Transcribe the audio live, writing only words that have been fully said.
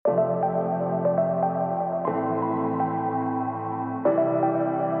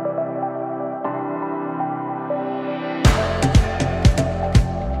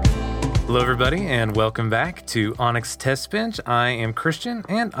Hello, everybody, and welcome back to Onyx Test Bench. I am Christian,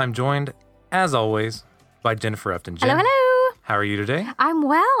 and I'm joined, as always, by Jennifer Upton. Jen, Hello. how are you today? I'm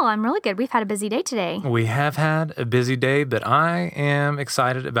well. I'm really good. We've had a busy day today. We have had a busy day, but I am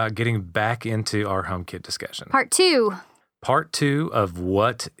excited about getting back into our HomeKit discussion. Part 2. Part 2 of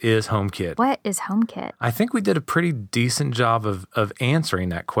What is HomeKit? What is HomeKit? I think we did a pretty decent job of answering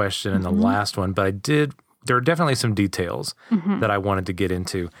that question in the last one, but there are definitely some details that I wanted to get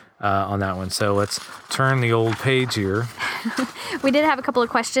into on that one. So let's turn the old page here. We did have a couple of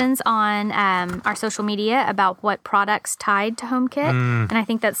questions on our social media about what products tied to HomeKit, and I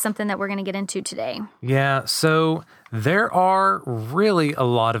think that's something that we're going to get into today. Yeah, so there are really a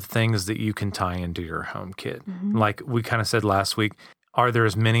lot of things that you can tie into your HomeKit. Like we kind of said last week, are there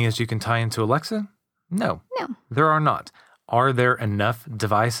as many as you can tie into Alexa? No, there are not. Are there enough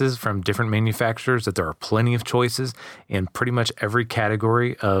devices from different manufacturers that there are plenty of choices in pretty much every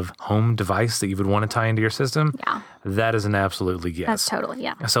category of home device that you would want to tie into your system? Yeah. That is an absolutely yes. That's totally,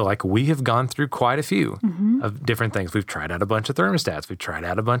 yeah. So like we have gone through quite a few of different things. We've tried out a bunch of thermostats. We've tried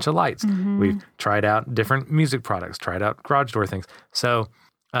out a bunch of lights. We've tried out different music products, tried out garage door things. So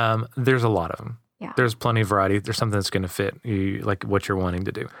there's a lot of them. Yeah. There's plenty of variety. There's something that's going to fit you, like what you're wanting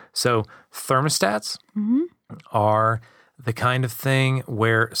to do. So thermostats are the kind of thing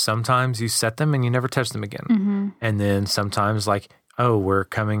where sometimes you set them and you never touch them again. And then sometimes like, oh, we're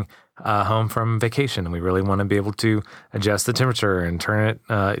coming home from vacation and we really want to be able to adjust the temperature and turn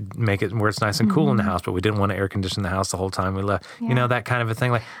it, make it where it's nice and cool in the house, but we didn't want to air condition the house the whole time we left. Yeah. You know, that kind of a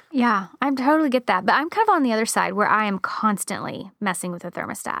thing. Like, Yeah, I totally get that. But I'm kind of on the other side where I am constantly messing with a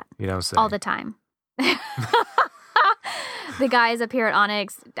thermostat you know what I'm saying? all the time. The guys up here at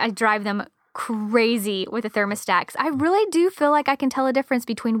Onyx, I drive them crazy with the thermostats. I really do feel like I can tell a difference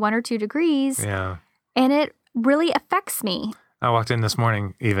between 1 or 2 degrees. Yeah. And it really affects me. I walked in this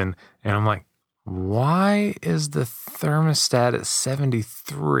morning even, and I'm like, why is the thermostat at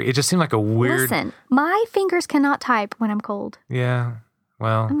 73? It just seemed like a weird... Listen, my fingers cannot type when I'm cold. Yeah,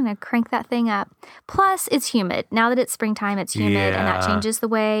 well... I'm going to crank that thing up. Plus, it's humid. Now that it's springtime, it's humid, and that Yeah. changes the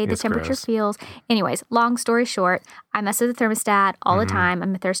way the It's temperature gross. feels. Anyways, long story short, I mess with the thermostat all the time.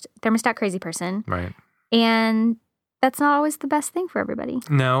 I'm a thermostat crazy person. Right. And that's not always the best thing for everybody.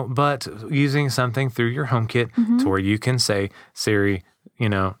 No, but using something through your HomeKit to where you can say, Siri, you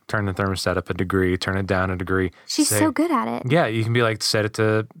know, turn the thermostat up a degree, turn it down a degree. She's Say- so good at it. Yeah, you can be like, set it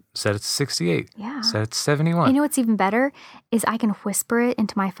to 68. Yeah. Set it to 71. You know what's even better is I can whisper it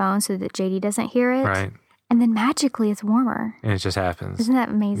into my phone so that JD doesn't hear it. Right. And then magically it's warmer. And it just happens. Isn't that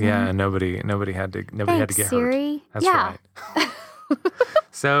amazing? Yeah, and nobody had to Thanks, get Siri. hurt. That's Yeah. right.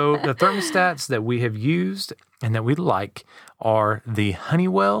 So the thermostats that we have used and that we like are the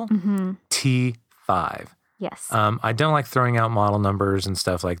Honeywell T5. Yes. I don't like throwing out model numbers and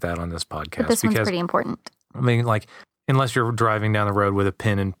stuff like that on this podcast But this one's because pretty important. I mean, like, unless you're driving down the road with a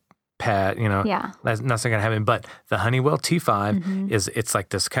pen and pad, you know, Yeah. that's not going to happen. But the Honeywell T5 it's like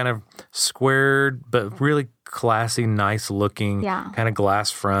this kind of squared, but really classy, nice looking Yeah. kind of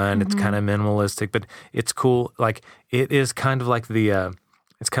glass front. It's kind of minimalistic, but it's cool. Like, it is kind of like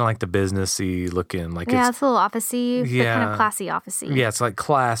it's kind of like the businessy looking. Like, Yeah, it's, it's a little office-y, but kind Yeah. of classy office-y. yeah, it's like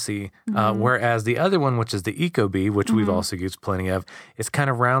classy. Whereas the other one, which is the Ecobee, which we've also used plenty of, it's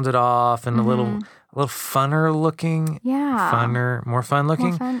kind of rounded off and a little funner looking. Yeah. More fun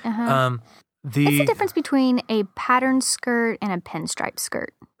looking. More fun, What's The the difference between a patterned skirt and a pinstripe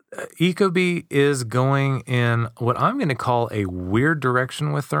skirt? Ecobee is going in what I'm going to call a weird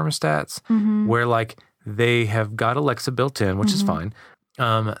direction with thermostats, where like they have got Alexa built in, which is fine.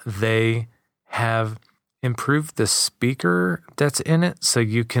 They have improved the speaker that's in it, so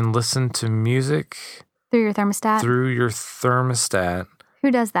you can listen to music Through your thermostat? through your thermostat. Who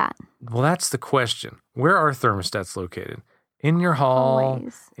does that? Well, that's the question. Where are thermostats located? In your hall,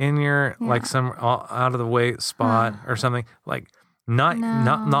 Always. in your like some out of the way spot or something? Like not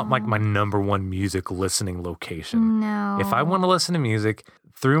like my number one music listening location. No. If I want to listen to music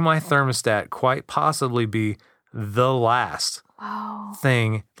through my thermostat, quite possibly be the last Whoa.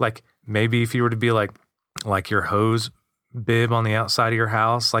 thing. Like maybe if you were to be like your hose bib on the outside of your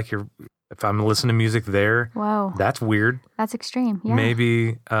house, like if I'm listening to music there, Whoa. that's weird. That's extreme. Yeah.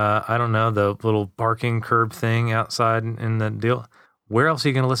 Maybe, I don't know, the little parking curb thing outside in the deal. Where else are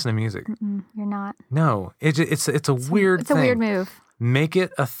you going to listen to music? You're not. No, it's a weird It's thing. a weird move. Make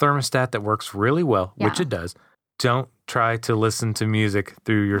it a thermostat that works really well, which Yeah. it does. Don't try to listen to music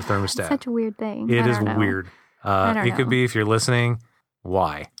through your thermostat. Such a weird thing. It I is don't know. weird. I don't It could know. be if you're listening,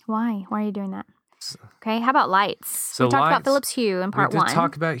 why? Why? Why are you doing that? Okay, how about lights? So we talked lights- about Philips Hue in part we did one.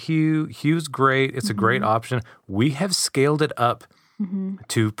 talk about Hue. Hue's great. It's a great option. We have scaled it up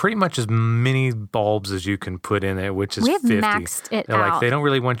to pretty much as many bulbs as you can put in it, which is we have 50. maxed it They're out. like, they don't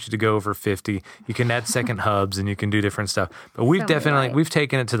really want you to go over 50. You can add second hubs and you can do different stuff. But we've we've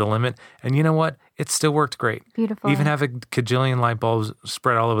taken it to the limit. And you know what? It still worked great. Beautiful. Even have a cajillion light bulbs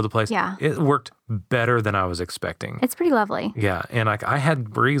spread all over the place. Yeah. It worked better than I was expecting. It's pretty lovely. Yeah. And like I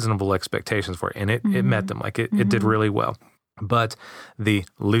had reasonable expectations for it, and it met them. Like it did really well. But the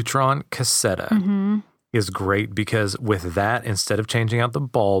Lutron Cassetta is great because with that, instead of changing out the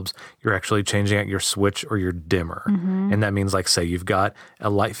bulbs, you're actually changing out your switch or your dimmer. And that means, like, say you've got a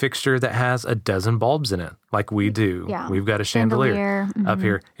light fixture that has a dozen bulbs in it, like we do. Yeah. We've got a chandelier up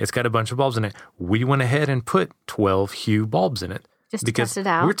here. It's got a bunch of bulbs in it. We went ahead and put 12 Hue bulbs in it. Just to test it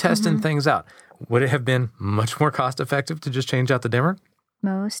out. We're testing things out. Would it have been much more cost effective to just change out the dimmer?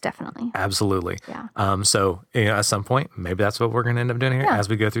 Most definitely. Absolutely. Yeah. So at some point, maybe that's what we're going to end up doing here as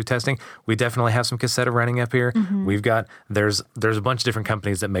we go through testing. We definitely have some Cassetta running up here. We've got there's a bunch of different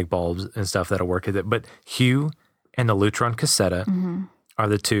companies that make bulbs and stuff that'll work with it, but Hue and the Lutron Cassetta are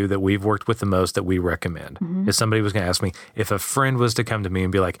the two that we've worked with the most that we recommend. If somebody was going to ask me, if a friend was to come to me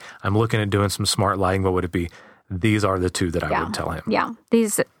and be like, I'm looking at doing some smart lighting, what would it be? These are the two that I would tell him. Yeah.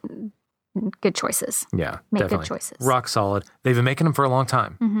 These good choices. Yeah, Make definitely. good choices. Rock solid. They've been making them for a long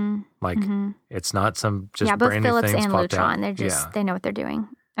time. Like it's not some just both brand new Philips things and popped out. Lutron. They're just they know what they're doing.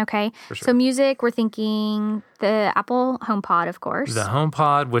 Okay. For sure. So music, we're thinking the Apple HomePod, of course. The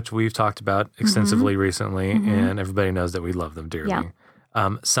HomePod, which we've talked about extensively recently, and everybody knows that we love them dearly.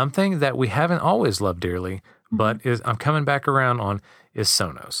 Yeah. Something that we haven't always loved dearly, but I'm coming back around on, is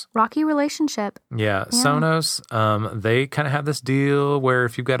Sonos. Rocky relationship. Yeah, Sonos, they kind of have this deal where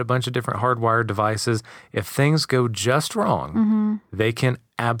if you've got a bunch of different hardwired devices, if things go just wrong, they can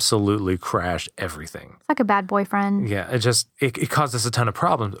absolutely crash everything. It's like a bad boyfriend. Yeah, it causes a ton of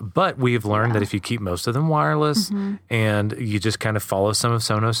problems. But we've learned that if you keep most of them wireless and you just kind of follow some of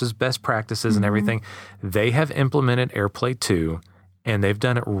Sonos's best practices and everything, they have implemented AirPlay 2 and they've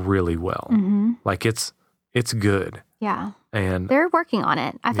done it really well. Like it's good. Yeah. And they're working on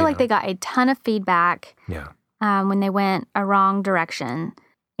it. I feel like they got a ton of feedback when they went a wrong direction.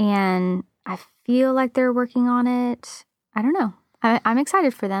 And I feel like they're working on it. I don't know. I'm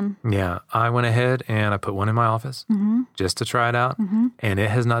excited for them. Yeah. I went ahead and I put one in my office just to try it out. And it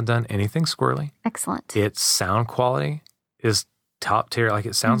has not done anything squirrely. Excellent. Its sound quality is top tier. Like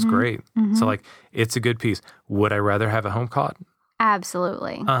it sounds great. So like it's a good piece. Would I rather have a HomePod?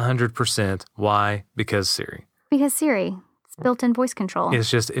 Absolutely. 100%. Why? Because Siri. Because Siri, it's built-in voice control. It's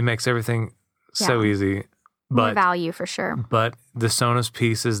just, it makes everything so easy. More value for sure. But the Sonos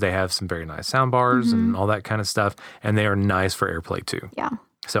pieces, they have some very nice sound bars and all that kind of stuff. And they are nice for AirPlay too. Yeah.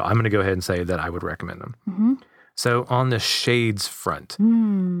 So I'm going to go ahead and say that I would recommend them. So on the shades front,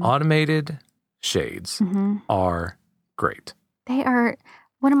 automated shades are great. They are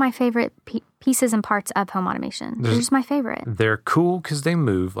one of my favorite pieces and parts of home automation. They're just my favorite. They're cool because they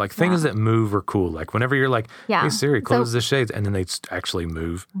move. Like things that move are cool. Like whenever you're like, hey Siri, close the shades, and then they actually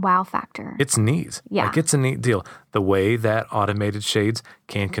move. Wow factor. It's neat. Yeah. Like it's a neat deal. The way that automated shades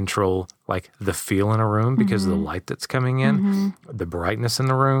can control like the feel in a room because of the light that's coming in, the brightness in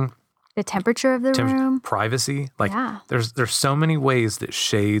the room, the temperature of the room, privacy. Like there's so many ways that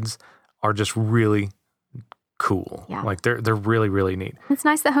shades are just really cool. Yeah. Like they're really, really neat. It's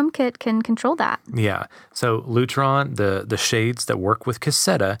nice that HomeKit can control that. Yeah. So Lutron, the shades that work with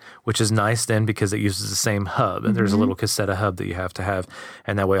Cassetta, which is nice then because it uses the same hub. And there's a little Cassetta hub that you have to have.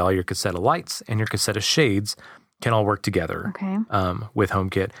 And that way all your Cassetta lights and your Cassetta shades can all work together with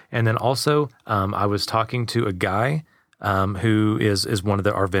HomeKit. And then also I was talking to a guy who is one of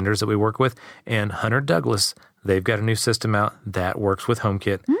our vendors that we work with, and Hunter Douglas, they've got a new system out that works with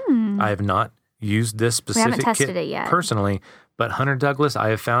HomeKit. I have not used this specific kit it yet. Personally, but Hunter Douglas, I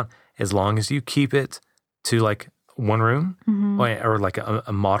have found as long as you keep it to like one room or like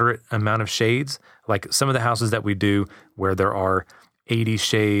a moderate amount of shades, like some of the houses that we do where there are 80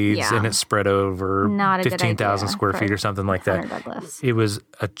 shades and it's spread over 15,000 square feet or something like that. Douglas. It was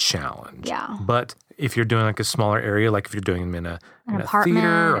a challenge. Yeah. But if you're doing like a smaller area, like if you're doing them in a apartment,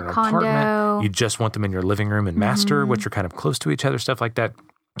 theater or an condo. apartment, you just want them in your living room and master, which are kind of close to each other, stuff like that.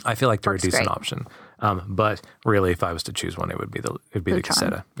 I feel like they're a decent option. But really, if I was to choose one, it would be the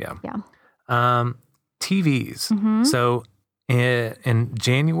Cassetta. Yeah. TVs. So in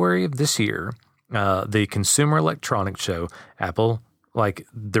January of this year, the Consumer Electronics Show, Apple, like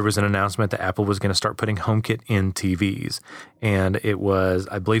there was an announcement that Apple was going to start putting HomeKit in TVs. And it was,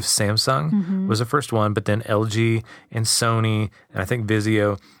 I believe Samsung was the first one, but then LG and Sony and I think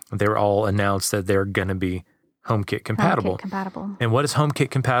Vizio, they were all announced that they're going to be HomeKit compatible. HomeKit compatible. And what does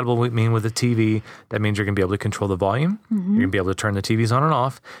HomeKit compatible mean with a TV? That means you're going to be able to control the volume. You're going to be able to turn the TVs on and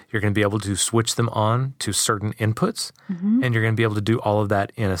off. You're going to be able to switch them on to certain inputs. And you're going to be able to do all of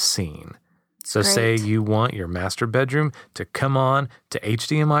that in a scene. So say you want your master bedroom to come on to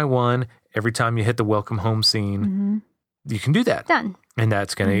HDMI 1 every time you hit the welcome home scene. You can do that. Done. And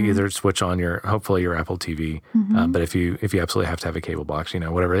that's going to either switch on hopefully your Apple TV. But if you absolutely have to have a cable box,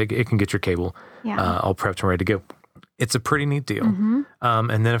 whatever, it can get your cable all prepped and ready to go. It's a pretty neat deal.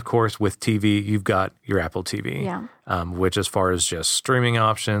 And then, of course, with TV, you've got your Apple TV, which as far as just streaming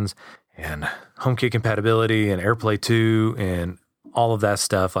options and HomeKit compatibility and AirPlay 2 and all of that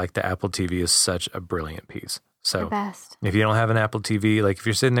stuff, like the Apple TV is such a brilliant piece. So if you don't have an Apple TV, like if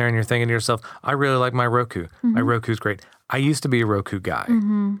you're sitting there and you're thinking to yourself, I really like my Roku. My Roku's great. I used to be a Roku guy,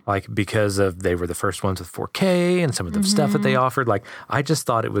 like because they were the first ones with 4K and some of the stuff that they offered. Like I just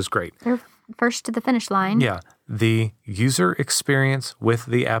thought it was great. They're first to the finish line. Yeah. The user experience with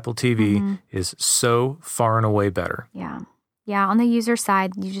the Apple TV is so far and away better. Yeah. Yeah. On the user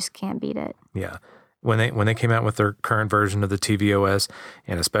side, you just can't beat it. Yeah. When they came out with their current version of the tvOS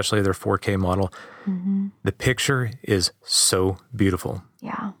and especially their 4K model, the picture is so beautiful.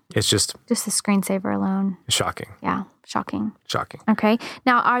 Yeah. It's just the screensaver alone. Shocking. Yeah. Shocking. Okay.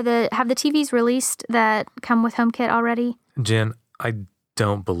 Now, have the TVs released that come with HomeKit already? Jen, I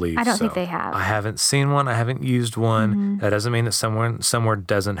don't believe so. I don't think they have. I haven't seen one. I haven't used one. That doesn't mean that someone somewhere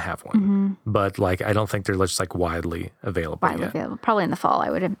doesn't have one. But like, I don't think they're just like widely available yet. Probably in the fall, I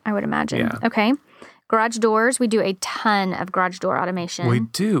would imagine. Yeah. Okay. Garage doors. We do a ton of garage door automation. We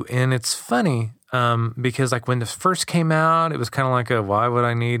do. And it's funny because like when this first came out, it was kind of like why would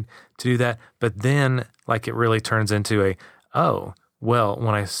I need to do that? But then like it really turns into when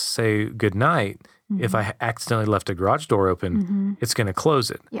I say good night, if I accidentally left a garage door open, it's going to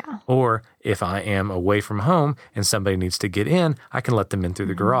close it. Yeah. Or if I am away from home and somebody needs to get in, I can let them in through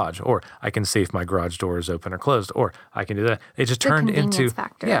the garage. Or I can see if my garage door is open or closed. Or I can do that. It just turned into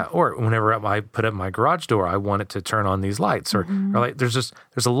factor. Yeah. Or whenever I put up my garage door, I want it to turn on these lights. Or like there's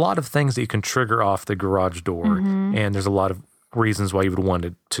a lot of things that you can trigger off the garage door, and there's a lot of reasons why you would want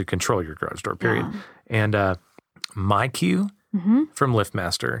it to control your garage door. Period. Yeah. And MyQ from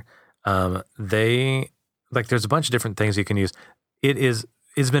LiftMaster. There's a bunch of different things you can use.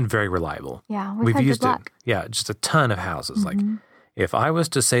 It's been very reliable. Yeah, we've had used good luck. it. Yeah, just a ton of houses. Like if I was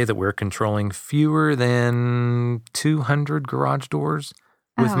to say that we're controlling fewer than 200 garage doors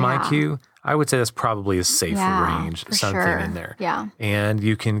with MyQ, I would say that's probably a safe range, something in there. Yeah. And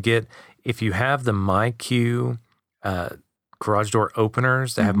you can get, if you have the MyQ garage door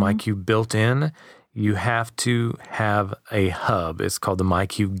openers that have MyQ built in, you have to have a hub. It's called the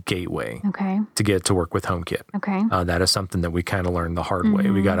MyQ Gateway. Okay. To get it to work with HomeKit. Okay. That is something that we kind of learned the hard way.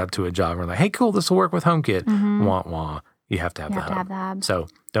 We got up to a job and we're like, hey, cool, this will work with HomeKit. Wah, wah. You have to have the hub. You have to have the hub. So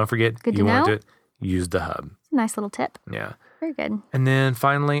don't forget, Good you to want know. to use the hub. Nice little tip. Yeah. Very good. And then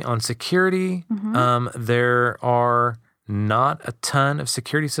finally on security, there are not a ton of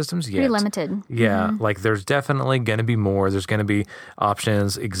security systems yet. Pretty limited. Yeah, like there's definitely going to be more. There's going to be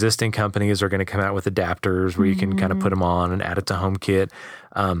options. Existing companies are going to come out with adapters where you can kind of put them on and add it to HomeKit.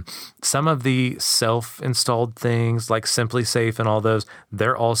 Some of the self-installed things like SimpliSafe and all those,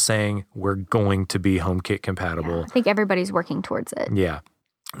 they're all saying we're going to be HomeKit compatible. Yeah, I think everybody's working towards it. Yeah.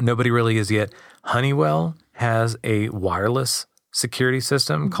 Nobody really is yet. Honeywell has a wireless security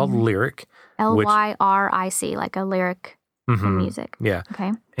system called Lyric. Lyric, like a lyric in music. Yeah.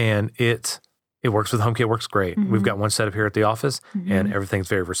 Okay. And it works with HomeKit. It works great. We've got one set up here at the office, and everything's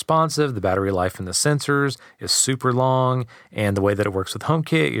very responsive. The battery life in the sensors is super long, and the way that it works with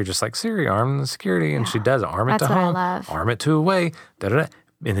HomeKit, you're just like, Siri, arm the security, and she does it. Arm it to home, arm it to away, da-da-da.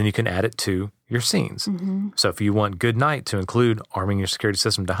 And then you can add it to your scenes. So if you want Good Night to include arming your security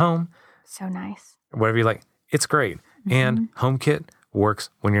system to home. So nice. Whatever you like, it's great. And HomeKit works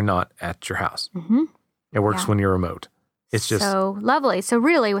when you're not at your house. It works when you're remote. It's just so lovely. So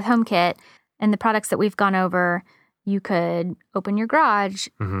really with HomeKit and the products that we've gone over, you could open your garage,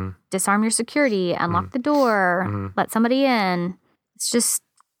 disarm your security, unlock the door, let somebody in. It's just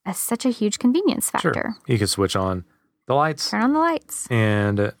such a huge convenience factor. Sure. You can switch on the lights. Turn on the lights.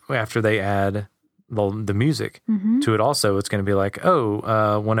 And after they add the music to it also, it's going to be like,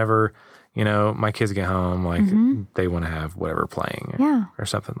 whenever, my kids get home, like they want to have whatever playing or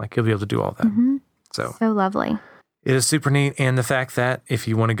something. Like you'll be able to do all that. So lovely. It is super neat. And the fact that if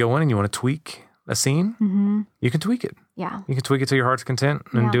you want to go in and you want to tweak a scene, you can tweak it. Yeah. You can tweak it to your heart's content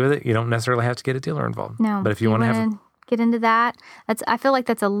and do with it. You don't necessarily have to get a dealer involved. No. But if you want to get into that, I feel like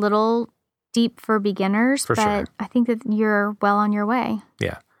that's a little deep for beginners, but sure. I think that you're well on your way.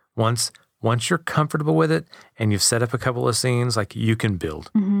 Yeah. Once once you're comfortable with it and you've set up a couple of scenes, like you can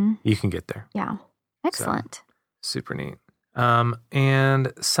build. Mm-hmm. You can get there. Yeah. Excellent. So, super neat.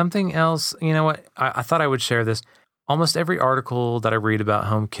 And something else, you know what? I thought I would share this. Almost every article that I read about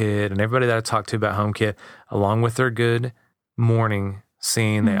HomeKit and everybody that I talk to about HomeKit, along with their good morning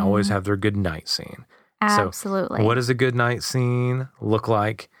scene, they always have their good night scene. Absolutely. So what does a good night scene look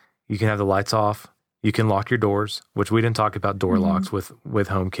like? You can have the lights off. You can lock your doors, which we didn't talk about door locks with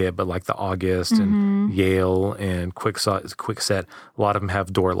HomeKit, but like the August and Yale and Kwikset, a lot of them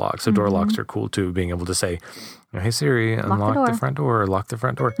have door locks. So door locks are cool too, being able to say, hey Siri, unlock the front door, or lock the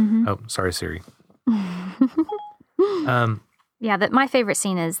front door. Oh, sorry, Siri. My favorite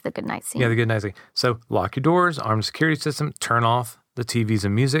scene is the good night scene. Yeah, the good night scene. So lock your doors, armed security system, turn off the TVs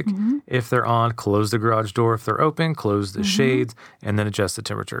and music. If they're on, close the garage door. If they're open, close the shades, and then adjust the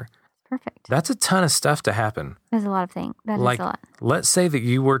temperature. Perfect. That's a ton of stuff to happen. There's a lot of things. That is a lot. Let's say that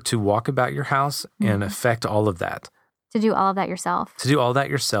you were to walk about your house and affect all of that. To do all of that yourself. To do all that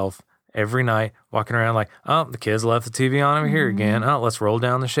yourself every night, walking around like, oh, the kids left the TV on over here again. Oh, let's roll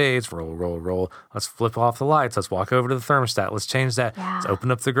down the shades. Roll. Let's flip off the lights. Let's walk over to the thermostat. Let's change that. Yeah. Let's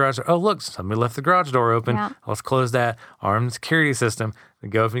open up the garage door. Oh, look, somebody left the garage door open. Yeah. Let's close that. Arm the security system.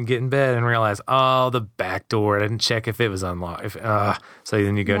 Go up and get in bed and realize, oh, the back door. I didn't check if it was unlocked. So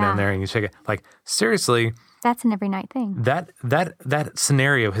then you go down there and you check it. Like, seriously. That's an every night thing. That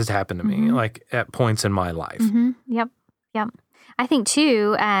scenario has happened to me, like at points in my life. Yep. I think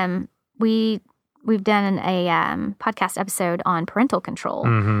too, we've done a podcast episode on parental control.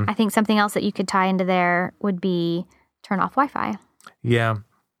 I think something else that you could tie into there would be turn off Wi-Fi. Yeah.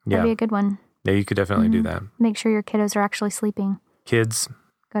 That'd be a good one. Yeah, you could definitely do that. Make sure your kiddos are actually sleeping. Kids.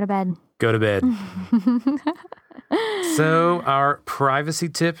 Go to bed. So our privacy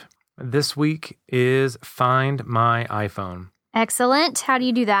tip this week is Find My iPhone. Excellent. How do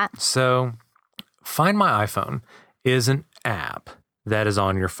you do that? So Find My iPhone is an app that is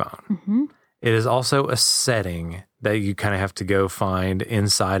on your phone. It is also a setting that you kind of have to go find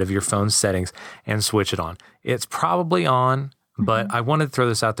inside of your phone settings and switch it on. It's probably on, but I wanted to throw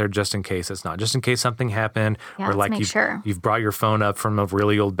this out there just in case it's not. Just in case something happened or like you've brought your phone up from a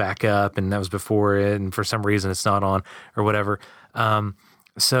really old backup and that was before it and for some reason it's not on or whatever.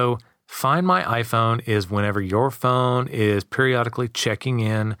 So Find My iPhone is whenever your phone is periodically checking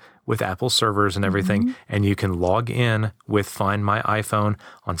in with Apple servers and everything, and you can log in with Find My iPhone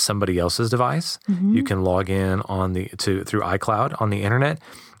on somebody else's device. You can log in through iCloud on the internet,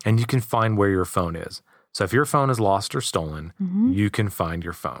 and you can find where your phone is. So if your phone is lost or stolen, you can find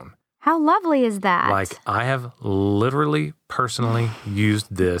your phone. How lovely is that? Like I have literally personally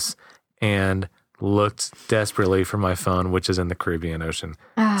used this and looked desperately for my phone, which is in the Caribbean Ocean.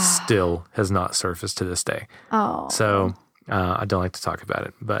 Still has not surfaced to this day. Oh. So I don't like to talk about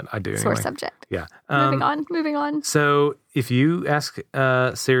it, but I do. Sore anyway. subject. Yeah. Moving on. So if you ask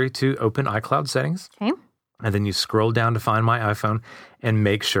Siri to open iCloud settings, okay, and then you scroll down to Find My iPhone and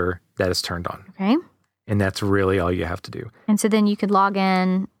make sure that it's turned on. Okay. And that's really all you have to do. And so then you could log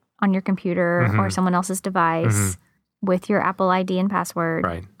in on your computer or someone else's device with your Apple ID and password.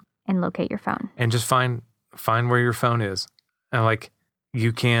 Right. And locate your phone. And just find where your phone is. And like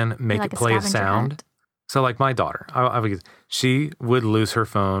you can make it play a sound. Hunt. So like my daughter, she would lose her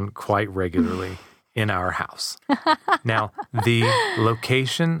phone quite regularly in our house. Now, the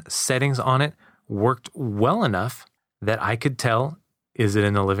location settings on it worked well enough that I could tell, is it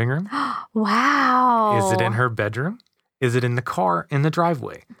in the living room? Wow. Is it in her bedroom? Is it in the car in the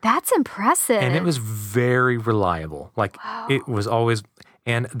driveway? That's impressive. And it was very reliable. Like it was always...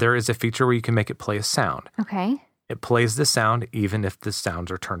 And there is a feature where you can make it play a sound. Okay. It plays the sound even if the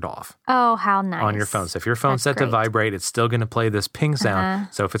sounds are turned off. Oh, how nice. On your phone. So if your phone's set to vibrate, it's still going to play this ping sound.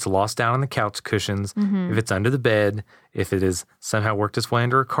 So if it's lost down on the couch cushions, if it's under the bed, if it is somehow worked its way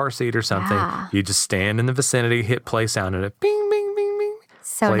under a car seat or something, you just stand in the vicinity, hit play sound, and it bing, bing, bing, bing.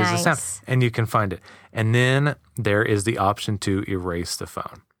 So plays nice. the sound. And you can find it. And then there is the option to erase the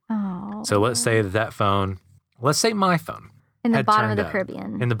phone. Oh. So let's say that phone, let's say my phone. In the bottom of the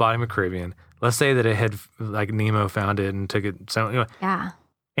Caribbean. In the bottom of the Caribbean. Let's say that it had, like Nemo found it and took it. So anyway. Yeah.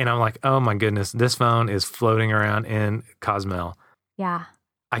 And I'm like, oh my goodness, this phone is floating around in Cozumel. Yeah.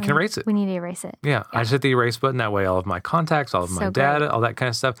 I can erase it. We need to erase it. Yeah. I just hit the erase button. That way all of my contacts, all of my data, all that kind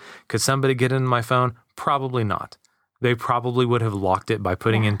of stuff. Could somebody get into my phone? Probably not. They probably would have locked it by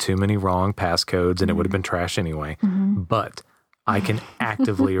putting in too many wrong passcodes and it would have been trash anyway. But I can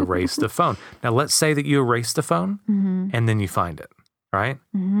actively erase the phone. Now, let's say that you erase the phone and then you find it, right?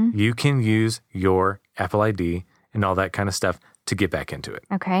 You can use your Apple ID and all that kind of stuff to get back into it.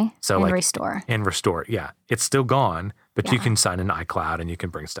 Okay. So restore. And restore it, yeah. It's still gone, but you can sign in iCloud and you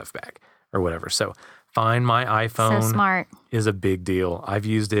can bring stuff back. or whatever. So Find My iPhone so smart. is a big deal. I've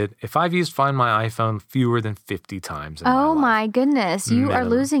used it. If I've used Find My iPhone fewer than 50 times in my life. Oh my goodness. You are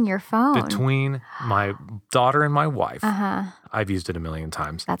losing your phone. Between my daughter and my wife, I've used it a million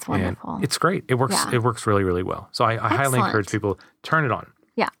times. That's wonderful. And it's great. It works. It works really, really well. So I highly encourage people, turn it on.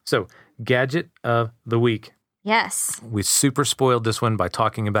 Yeah. So gadget of the week. Yes. We super spoiled this one by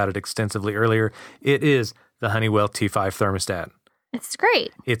talking about it extensively earlier. It is the Honeywell T5 thermostat. It's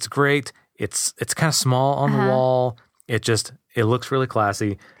great. It's great. It's kind of small on the wall. It looks really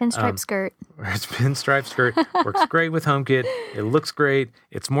classy. Pinstripe skirt. It's pinstripe skirt. Works great with HomeKit. It looks great.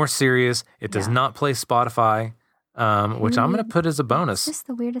 It's more serious. It does not play Spotify, which I'm going to put as a bonus. It's just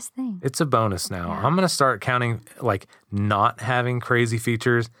the weirdest thing. It's a bonus now. Yeah. I'm going to start counting like not having crazy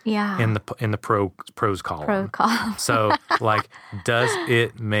features in the pros column. Pro column. So like, does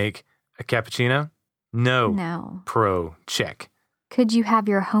it make a cappuccino? No. Pro, check. Could you have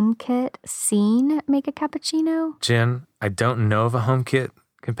your HomeKit scene make a cappuccino? Jen, I don't know of a HomeKit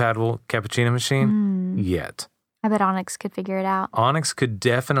compatible cappuccino machine yet. I bet Onyx could figure it out. Onyx could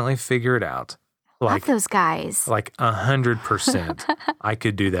definitely figure it out. Love those guys. Like 100%. I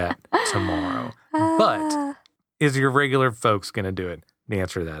could do that tomorrow. But is your regular folks going to do it? The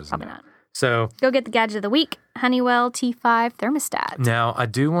answer to that is probably no. Not. So go get the gadget of the week, Honeywell T5 thermostat. Now, I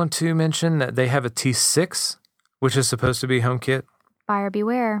do want to mention that they have a T6, which is supposed to be HomeKit. Buyer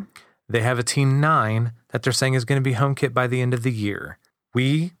beware. They have a T9 that they're saying is going to be HomeKit by the end of the year.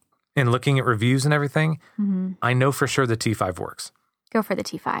 In looking at reviews and everything, I know for sure the T5 works. Go for the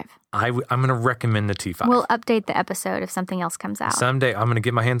T5. I'm going to recommend the T5. We'll update the episode if something else comes out. Someday I'm going to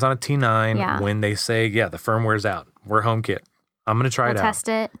get my hands on a T9 when they say, the firmware's out. We're HomeKit. I'm going to try it out. We'll test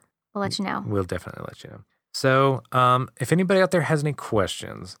it. We'll let you know. We'll definitely let you know. So if anybody out there has any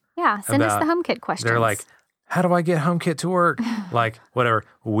questions. Yeah, send us the HomeKit questions. They're like, how do I get HomeKit to work? Like, whatever.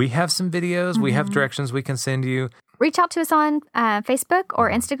 We have some videos. We have directions we can send you. Reach out to us on Facebook or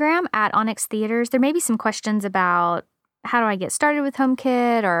Instagram at Onyx Theaters. There may be some questions about how do I get started with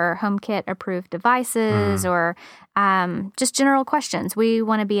HomeKit or HomeKit approved devices or just general questions. We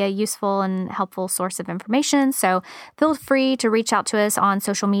want to be a useful and helpful source of information. So feel free to reach out to us on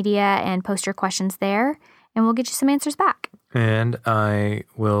social media and post your questions there, and we'll get you some answers back. And I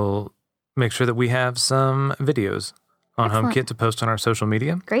will make sure that we have some videos on HomeKit to post on our social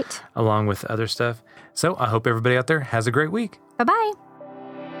media. Great. Along with other stuff. So I hope everybody out there has a great week. Bye-bye.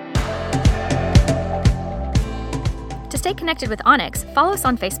 To stay connected with Onyx, follow us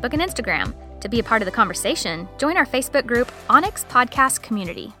on Facebook and Instagram. To be a part of the conversation, join our Facebook group, Onyx Podcast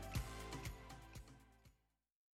Community.